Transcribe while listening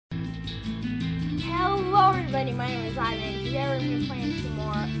everybody, my name is Ivan. Today we're going to be playing some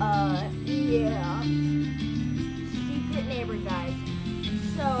more, Secret Neighbor, guys.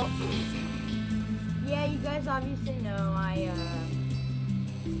 So, yeah, you guys obviously know I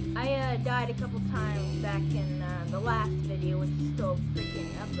died a couple times back in the last video, which is still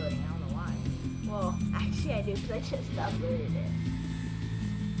freaking uploading. I don't know why. Well, actually I do, because I just uploaded it.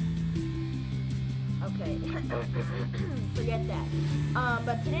 Okay, forget that.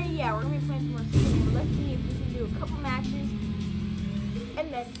 But today, yeah, we're gonna be playing some more Secret Neighbor. Let's see if we can do a couple matches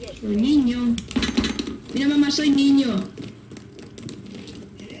and then get. Soy niño. Mira, mamá, soy niño.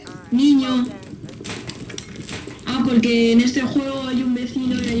 Niño. Ah, porque en este juego hay un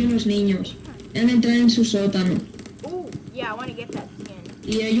vecino y hay unos niños. Han de entrar en su sótano. Yeah, I want to get that skin.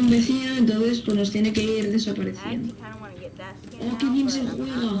 Y hay un vecino, entonces pues nos tiene que ir desapareciendo. Oh, qué bien se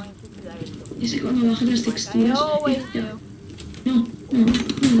juega. Ese cuando bajan las texturas. No, no, no.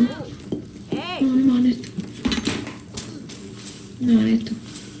 No hagan esto. No hagan esto.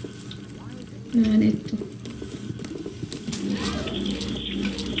 No hagan esto.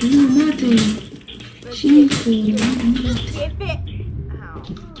 No me maten. Chico, no me maten.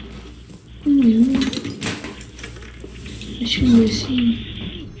 Uy, uy. Es un vecino.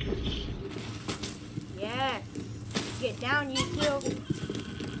 Yes. Get down, you two.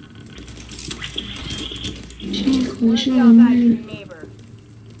 Chico, es un neighbor.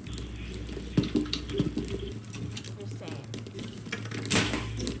 Just saying.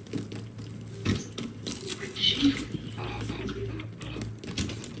 Chico.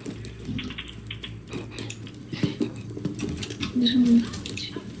 Déjame.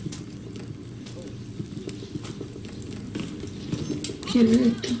 Quiero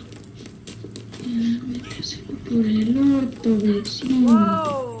esto. Méteselo por el orto, vecino.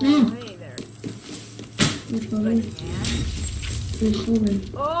 Whoa, No. hey there. Por favor. Soy joven.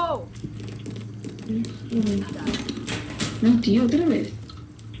 Oh. Soy joven. No, tío, otra vez.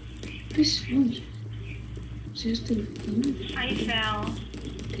 Pesados. O sea, este vecino. I fell.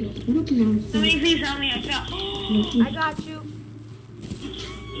 Te lo juro que lo juro. Somebody please help me, I fell. I got you.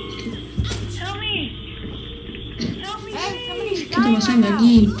 Help me! Help me, Hey, somebody's ¿Qué está dying pasando right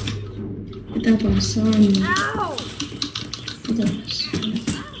aquí? ¿Qué está pasando? now. Ow! ¿Qué está pasando?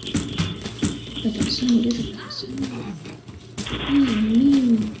 ¿Qué está pasando? ¿Qué está pasando? Dios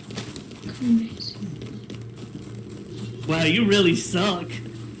mío. ¿Cómo es? Wow, you really suck.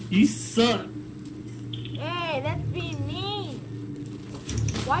 You suck. Hey, that's being mean.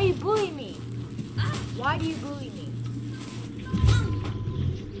 Why you bully me? Why do you bully me?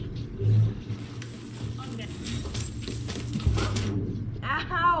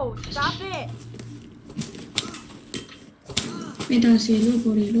 Ow! Stop it! Métaselo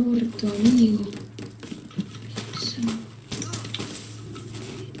por el orto, amigo.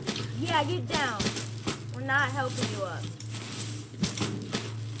 Yeah, get down. We're not helping you up.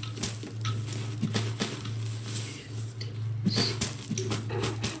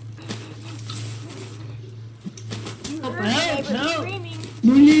 You heard the neighbor screaming.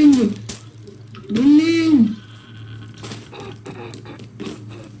 Bullying! Bullying!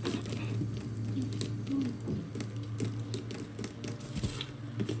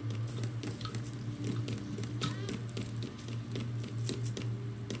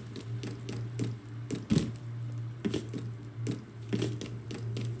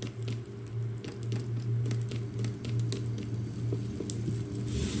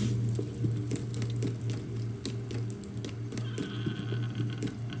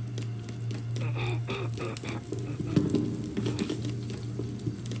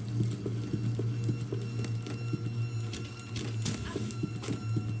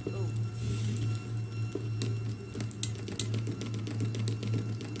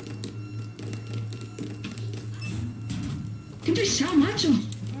 ¡Qué pesado, macho!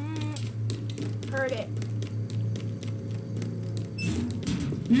 Heard it.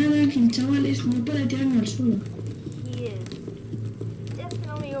 Nada, que el chaval es no para tirarme al suelo. He is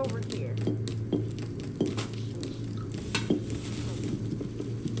definitely over here.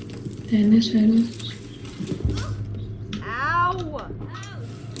 ¿Tienes algo? Ow!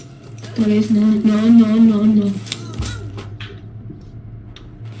 Tal vez no, no, no, no, no.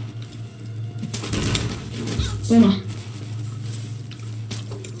 Toma.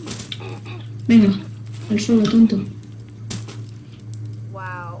 Venga, al suelo, tonto.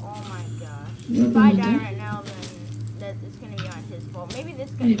 Wow, oh my gosh. No, If I no, die no. right now, then it's gonna be on his fault. Maybe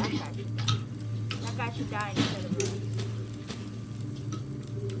this guy, that guy should die. That guy should die instead of us.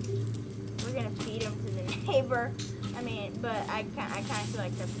 We're gonna feed him to the neighbor. I mean, but I kind of feel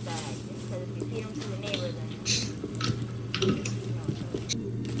like that's a bad idea, because if you feed him to the neighbor, then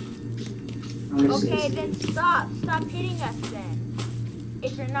Okay, then stop. Stop hitting us then.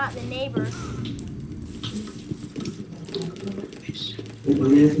 If you're not the neighbor.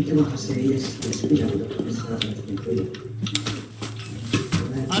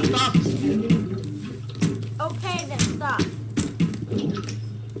 I stopped. Okay, then stop.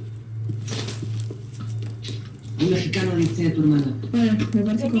 Un mexicano dice a tu hermana. Vale, me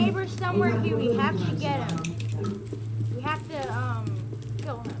parece The como... neighbor's somewhere here. We have to get him. We have to,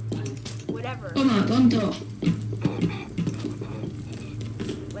 kill him. Whatever. Toma, tonto.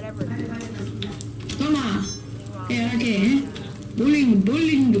 Whatever. Toma. ¿Qué, ahora qué, Bullying,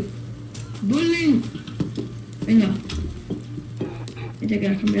 bullying. Bullying. Venga. Ya te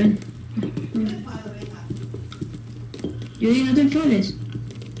quedas, campeón. Judy, no te enfades.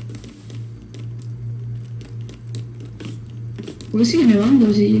 Pues sigue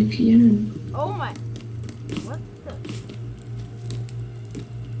nevando, si es que ya no... Oh my. What the?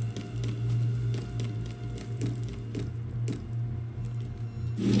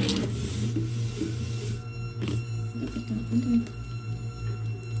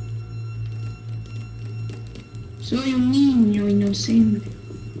 Soy un niño inocente.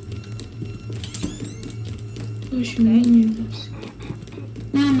 Soy un niño inocente.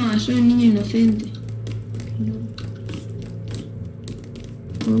 Mamá, soy un niño inocente.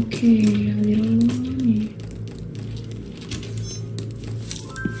 Ok, adiós.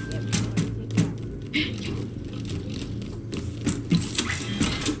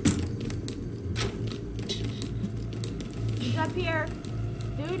 He's up here.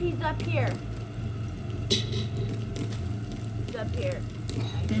 Dude, he's up here. He's up here.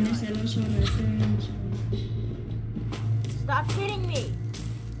 Tienes el oso refresco. Stop hitting me.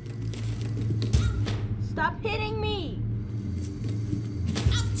 Stop hitting me.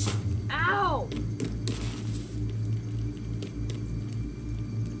 Ow.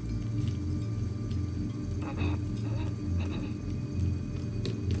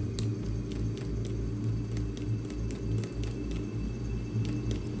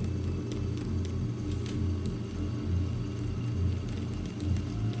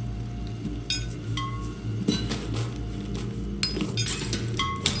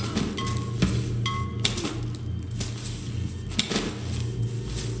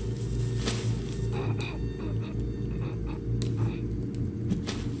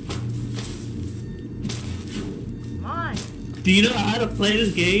 Do you know how to play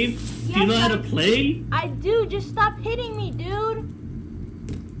this game? Do you know how to play? I do. Just stop hitting me, dude.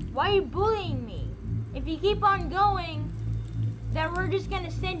 Why are you bullying me? If you keep on going, then we're just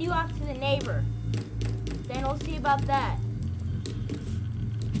gonna send you off to the neighbor. Then we'll see about that.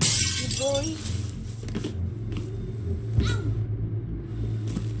 You bully.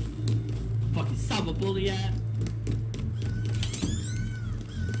 Fucking cyber bully ass.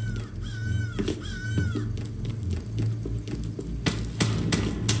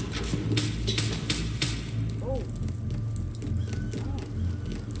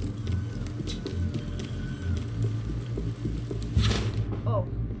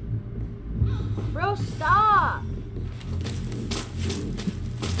 Bro, stop!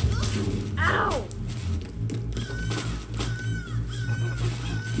 Ow!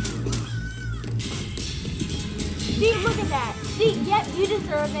 See, look at that. See, yep, you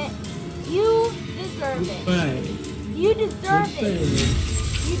deserve it. You deserve it. Right. You deserve it.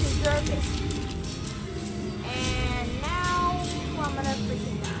 You deserve it. And now I'm gonna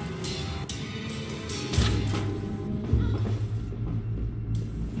freaking die.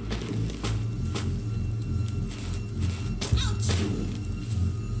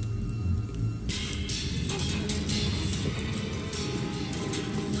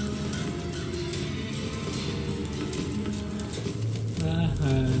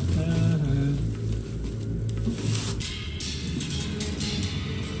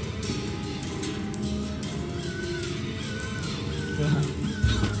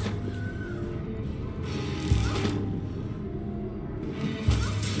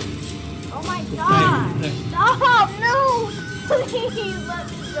 Oh my god! Stop! No! Please let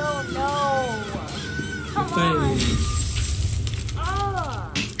me go! No! Come on!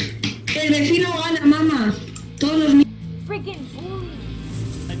 Ugh! El vecino gana, mamá. Todos los niños. Freaking bully!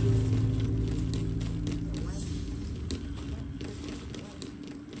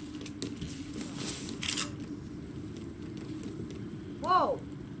 Whoa!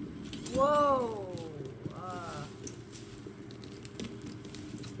 Whoa!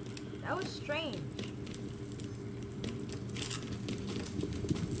 That was strange.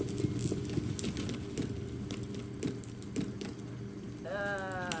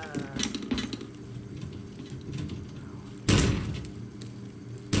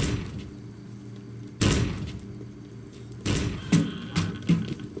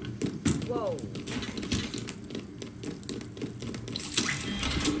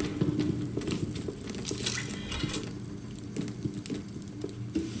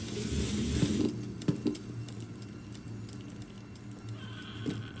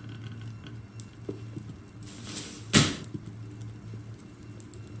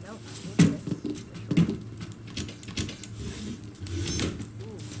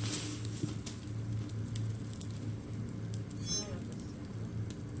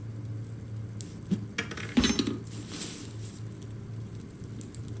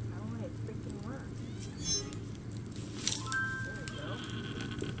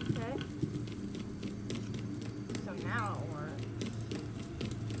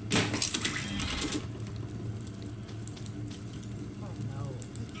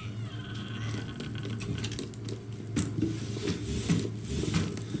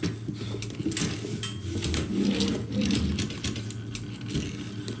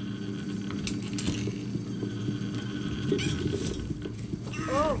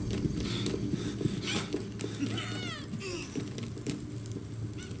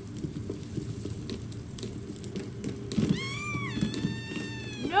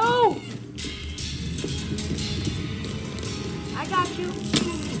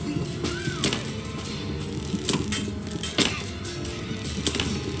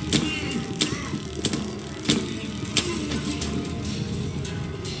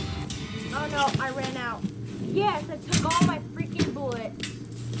 no. Yes, I took all my freaking bullets,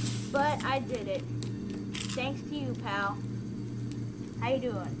 but I did it. Thanks to you, pal. How you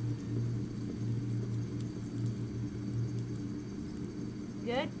doing?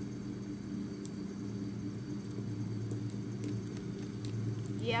 Good?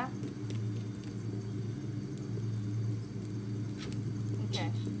 Yeah?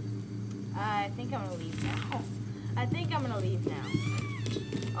 Okay. I think I'm gonna leave now. I think I'm gonna leave now.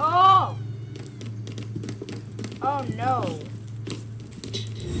 Oh! Oh no.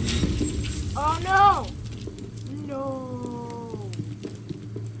 Oh no! No!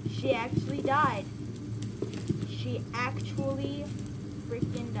 She actually died. She actually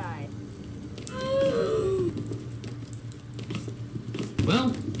freaking died.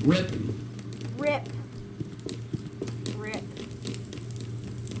 Well, rip. Rip. Rip.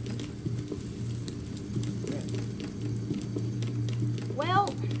 Rip.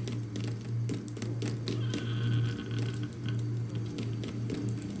 Well,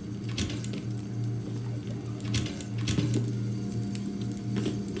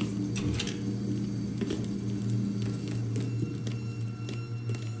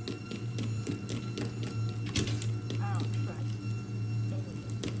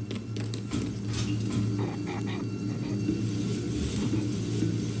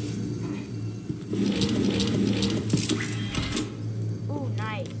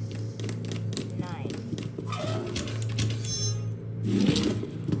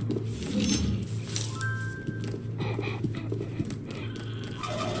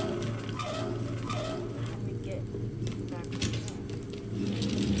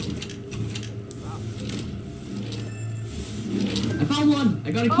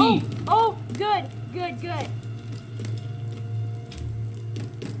 I got a key. Oh, good, good, good.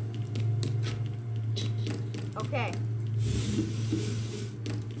 Okay.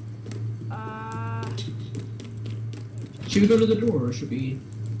 Should we go to the door or should we?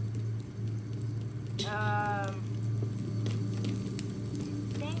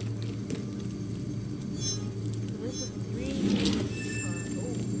 Think. This is 3.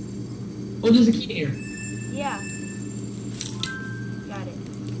 Oh, there's a key here. Yeah. Got it.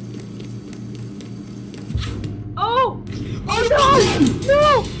 Oh! Oh no!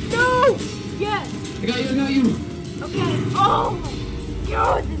 No! No! Yes! I got you. Okay. Oh my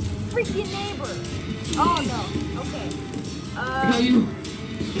god, this freaking neighbor. Oh no. Okay. I got you.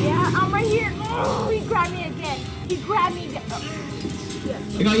 Yeah, I'm right here. Oh, he grabbed me again. He grabbed me again. Oh. Yes.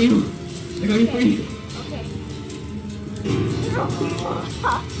 I got you. I got you free. Okay.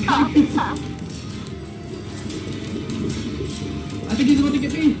 I think he's about to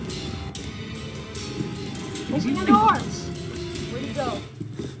get me. Open the door. Where'd he go?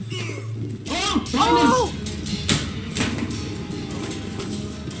 Oh! Blindness!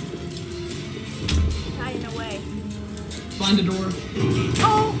 Hiding away. Find the door.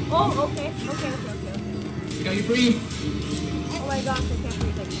 Oh, okay. I got you free. Oh my gosh, I can't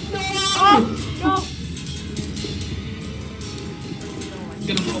breathe. No! Oh, no! He's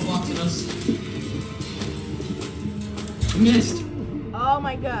gonna blow box at us. I missed. Oh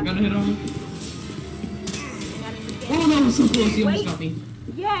my god. I gotta hit him. Oh no, so close. He almost got me.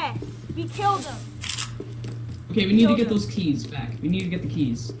 Yes, we killed him. Okay, we need to get those keys back. We need to get the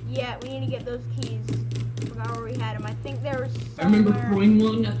keys. Yeah, we need to get those keys. Forgot where we had them. I think there was somewhere. I remember throwing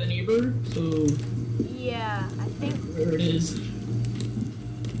one at the neighbor, so... Yeah, I think... There it is. I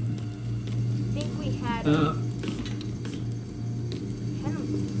think we had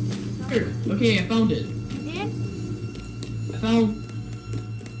Here. Okay, I found it. You did? I found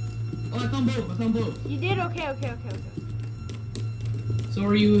both. You did? Okay. So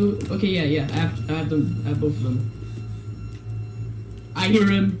are you... Okay, yeah. I have them. I have both of them. I hear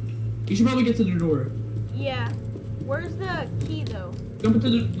him. You should probably get to the door. Yeah. Where's the key, though?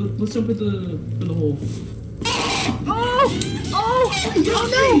 Let's jump into the hole. Oh! No! I got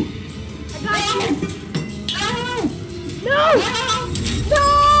you! No!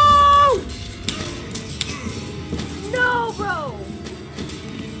 No, bro!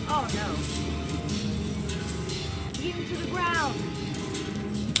 Oh, no. Get him to the ground.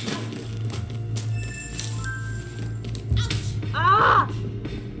 Ah!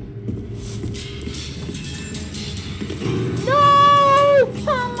 No!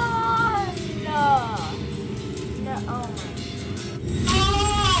 Come on! No, oh my.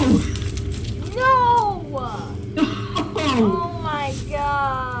 No! Oh my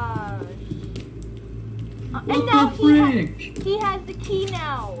gosh. And now he has the key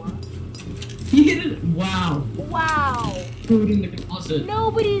now. He hit it. Wow. Threw it in the closet.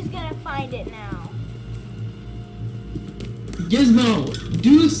 Nobody's gonna find it now. Gizmo,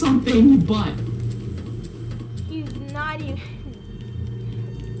 do something, you butt. He's not even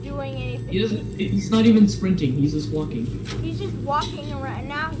doing anything. He's not even sprinting. He's just walking. He's just walking around.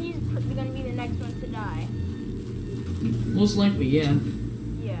 Now he's gonna be the next one to die. Most likely, yeah.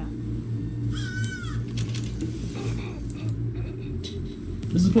 Yeah.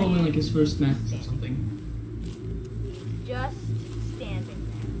 This is probably like his first match or something. Just standing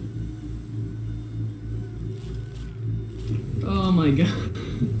there. Oh my god.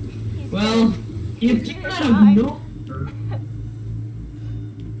 Well, he came out of nowhere.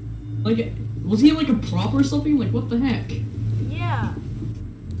 Like, was he like a prop or something? Like, what the heck? Yeah.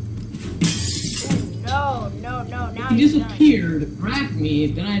 Ooh, no. Now he disappeared, grabbed me,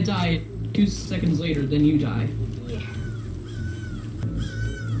 then I died 2 seconds later, then you die. Yeah.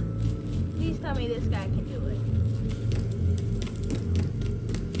 Please tell me this guy can do it.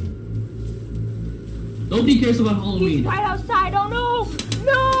 Nobody cares about Halloween. He's right outside. Oh no!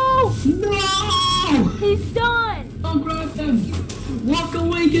 No! He's done! Don't grab them! Walk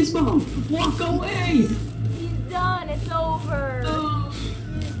away, Gizmo! Walk away! He's done. It's over. No.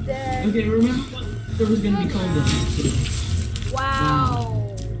 He's dead. Okay, remember what there was gonna be called then.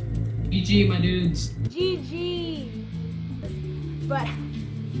 Wow. GG, my dudes. GG. But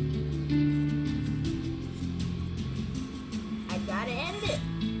I gotta end it.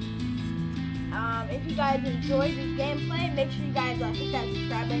 If you guys enjoyed this gameplay, make sure you guys hit that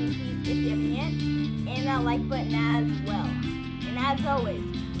subscribe button if you haven't, and that like button as well. And as always,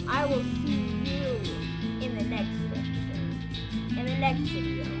 I will see you in the next episode, in the next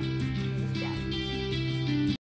video.